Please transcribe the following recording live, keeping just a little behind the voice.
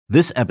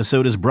This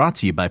episode is brought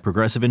to you by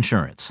Progressive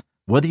Insurance.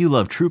 Whether you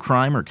love true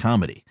crime or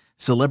comedy,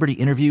 celebrity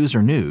interviews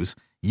or news,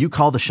 you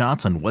call the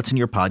shots on what's in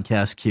your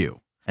podcast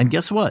queue. And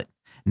guess what?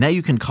 Now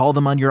you can call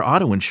them on your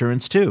auto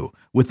insurance too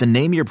with the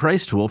Name Your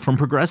Price tool from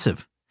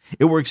Progressive.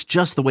 It works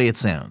just the way it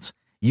sounds.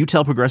 You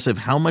tell Progressive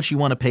how much you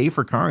want to pay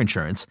for car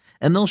insurance,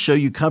 and they'll show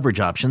you coverage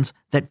options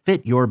that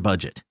fit your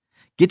budget.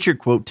 Get your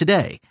quote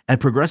today at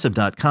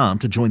Progressive.com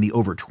to join the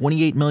over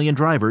 28 million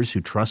drivers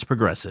who trust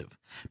Progressive.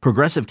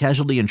 Progressive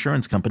Casualty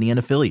Insurance Company and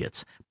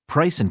Affiliates.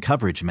 Price and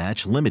coverage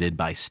match limited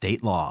by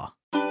state law.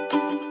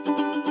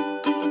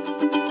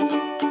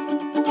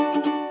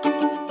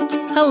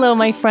 Hello,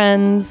 my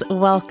friends.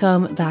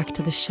 Welcome back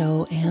to the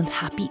show and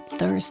happy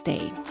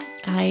Thursday.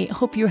 I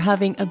hope you're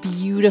having a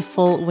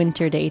beautiful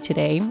winter day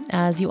today.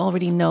 As you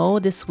already know,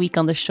 this week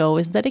on the show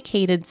is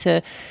dedicated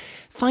to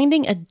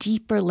finding a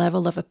deeper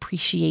level of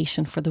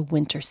appreciation for the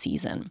winter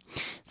season.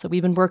 So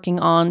we've been working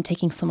on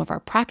taking some of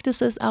our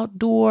practices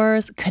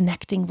outdoors,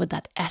 connecting with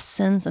that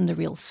essence and the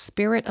real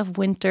spirit of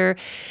winter,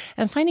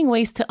 and finding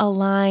ways to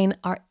align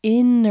our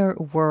inner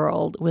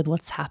world with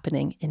what's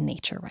happening in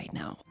nature right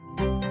now.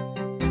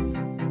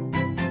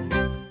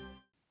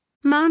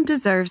 Mom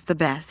deserves the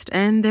best,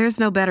 and there's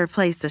no better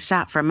place to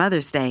shop for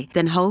Mother's Day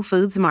than Whole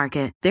Foods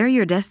Market. They're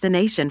your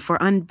destination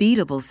for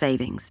unbeatable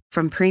savings,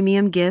 from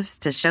premium gifts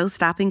to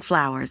show-stopping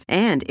flowers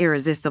and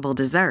irresistible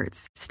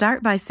desserts.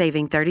 Start by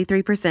saving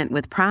 33%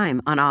 with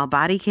Prime on all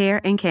body care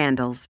and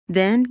candles.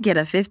 Then get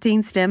a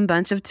 15-stem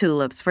bunch of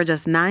tulips for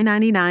just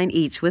 $9.99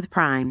 each with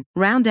Prime.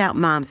 Round out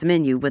Mom's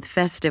menu with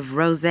festive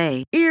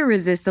rosé,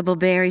 irresistible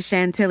berry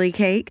chantilly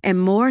cake,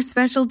 and more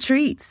special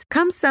treats.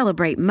 Come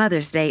celebrate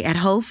Mother's Day at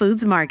Whole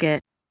Foods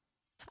Market.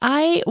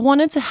 I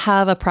wanted to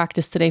have a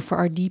practice today for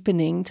our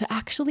deepening to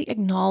actually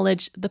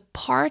acknowledge the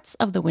parts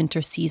of the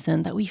winter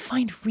season that we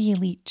find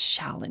really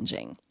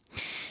challenging.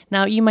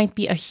 Now, you might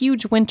be a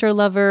huge winter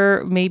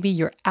lover, maybe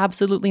you're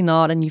absolutely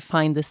not, and you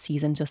find this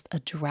season just a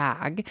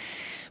drag.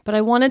 But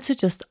I wanted to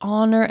just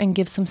honor and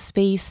give some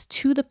space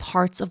to the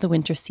parts of the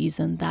winter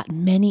season that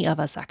many of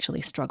us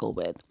actually struggle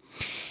with.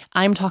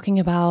 I'm talking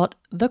about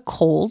the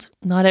cold.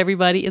 Not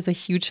everybody is a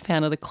huge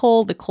fan of the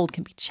cold. The cold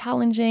can be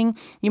challenging.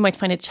 You might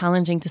find it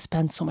challenging to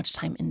spend so much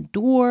time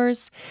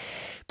indoors.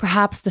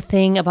 Perhaps the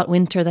thing about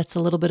winter that's a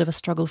little bit of a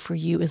struggle for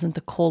you isn't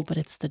the cold, but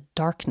it's the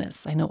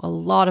darkness. I know a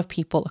lot of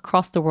people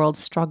across the world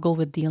struggle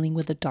with dealing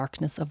with the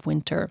darkness of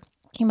winter.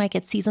 You might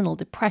get seasonal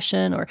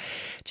depression or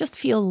just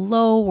feel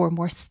low or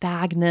more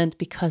stagnant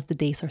because the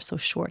days are so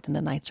short and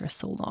the nights are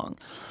so long.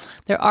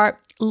 There are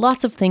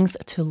lots of things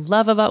to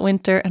love about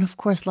winter and, of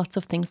course, lots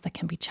of things that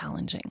can be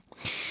challenging.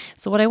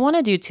 So what I want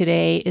to do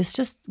today is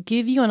just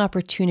give you an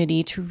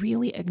opportunity to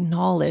really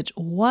acknowledge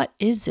what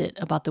is it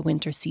about the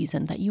winter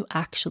season that you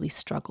actually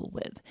struggle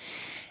with,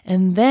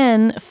 and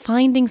then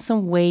finding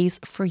some ways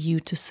for you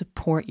to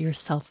support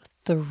yourself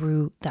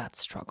through that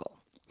struggle.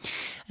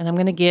 And I'm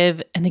going to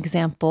give an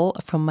example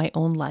from my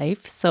own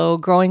life. So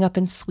growing up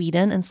in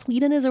Sweden, and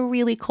Sweden is a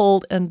really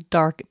cold and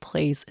dark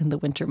place in the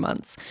winter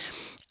months.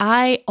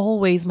 I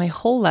always, my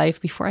whole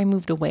life before I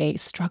moved away,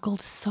 struggled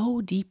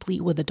so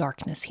deeply with the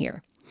darkness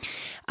here.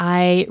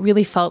 I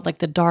really felt like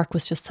the dark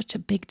was just such a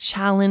big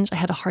challenge. I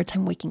had a hard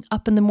time waking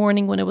up in the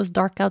morning when it was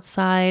dark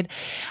outside.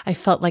 I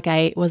felt like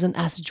I wasn't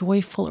as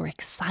joyful or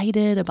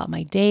excited about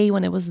my day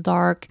when it was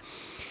dark.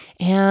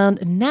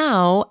 And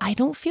now I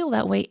don't feel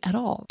that way at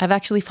all. I've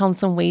actually found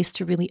some ways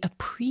to really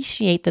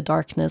appreciate the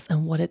darkness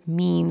and what it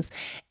means.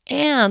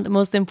 And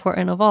most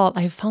important of all,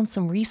 I've found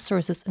some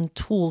resources and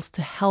tools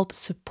to help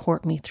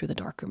support me through the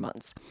darker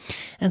months.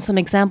 And some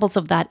examples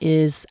of that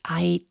is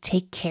I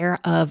take care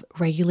of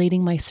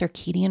regulating my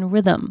circadian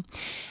rhythm.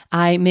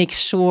 I make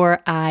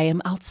sure I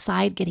am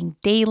outside getting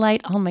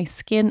daylight on my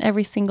skin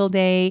every single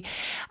day.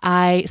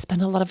 I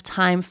spend a lot of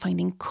time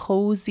finding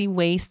cozy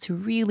ways to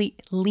really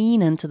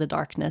lean into the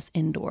darkness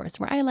indoors,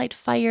 where I light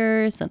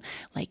fires and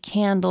light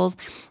candles.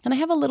 And I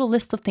have a little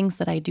list of things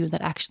that I do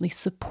that actually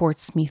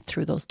supports me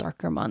through those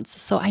darker months.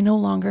 So I no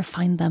longer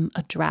find them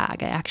a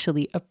drag. I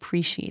actually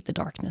appreciate the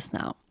darkness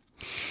now.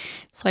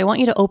 So I want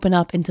you to open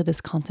up into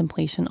this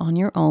contemplation on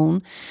your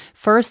own.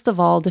 First of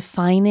all,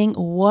 defining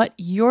what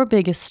your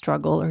biggest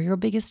struggle or your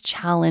biggest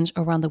challenge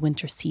around the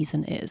winter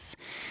season is.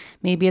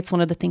 Maybe it's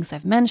one of the things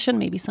I've mentioned,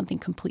 maybe something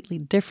completely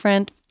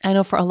different. I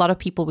know for a lot of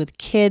people with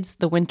kids,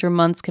 the winter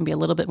months can be a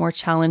little bit more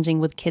challenging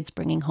with kids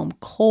bringing home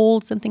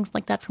colds and things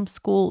like that from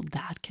school.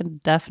 That can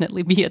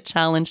definitely be a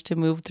challenge to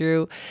move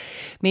through.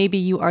 Maybe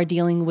you are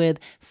dealing with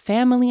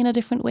family in a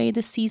different way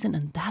this season,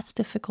 and that's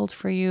difficult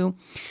for you.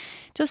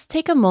 Just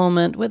take a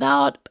moment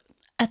without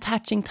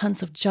attaching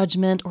tons of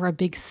judgment or a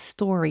big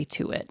story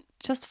to it.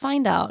 Just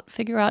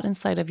figure out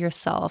inside of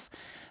yourself,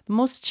 the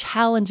most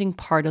challenging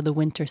part of the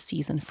winter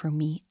season for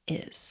me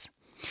is.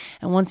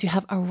 And once you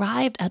have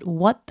arrived at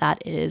what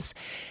that is,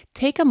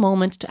 take a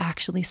moment to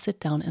actually sit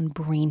down and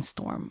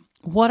brainstorm.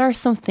 What are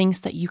some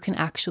things that you can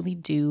actually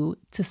do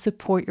to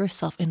support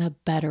yourself in a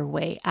better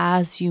way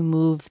as you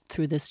move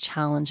through this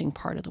challenging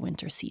part of the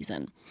winter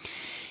season?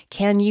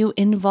 Can you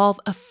involve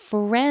a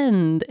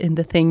friend in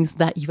the things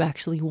that you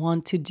actually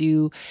want to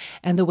do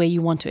and the way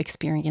you want to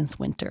experience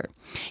winter?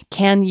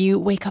 Can you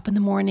wake up in the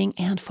morning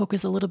and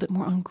focus a little bit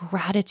more on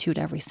gratitude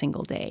every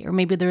single day? Or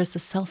maybe there is a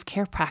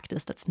self-care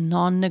practice that's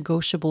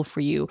non-negotiable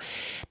for you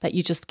that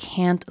you just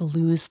can't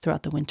lose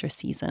throughout the winter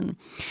season.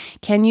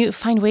 Can you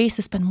find ways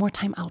to spend more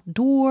time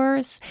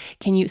outdoors?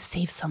 Can you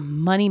save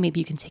some money? Maybe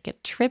you can take a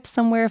trip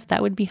somewhere if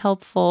that would be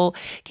helpful.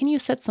 Can you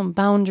set some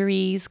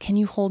boundaries? Can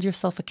you hold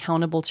yourself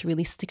accountable to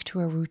really stick to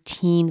a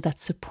routine that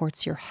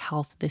supports your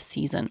health this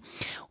season?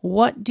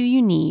 What do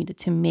you need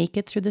to make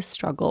it through this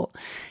struggle?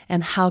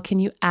 And how can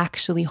you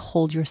actually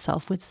hold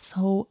yourself with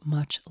so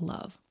much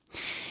love?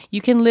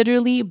 You can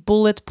literally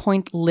bullet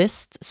point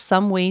list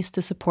some ways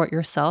to support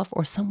yourself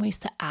or some ways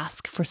to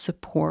ask for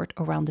support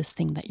around this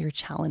thing that you're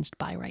challenged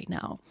by right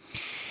now.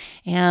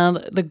 And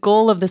the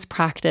goal of this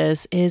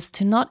practice is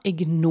to not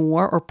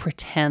ignore or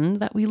pretend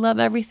that we love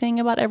everything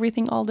about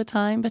everything all the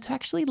time, but to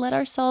actually let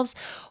ourselves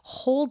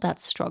hold that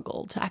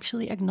struggle, to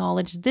actually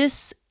acknowledge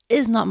this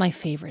is not my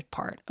favorite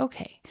part.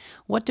 Okay,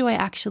 what do I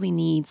actually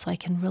need so I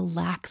can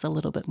relax a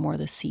little bit more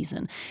this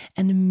season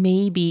and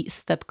maybe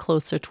step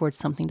closer towards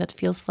something that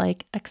feels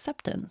like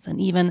acceptance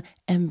and even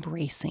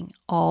embracing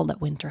all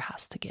that winter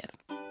has to give?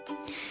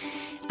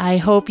 I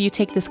hope you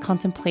take this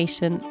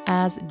contemplation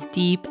as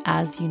deep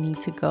as you need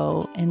to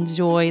go.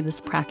 Enjoy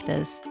this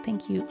practice.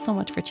 Thank you so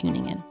much for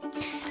tuning in.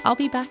 I'll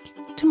be back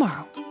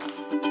tomorrow.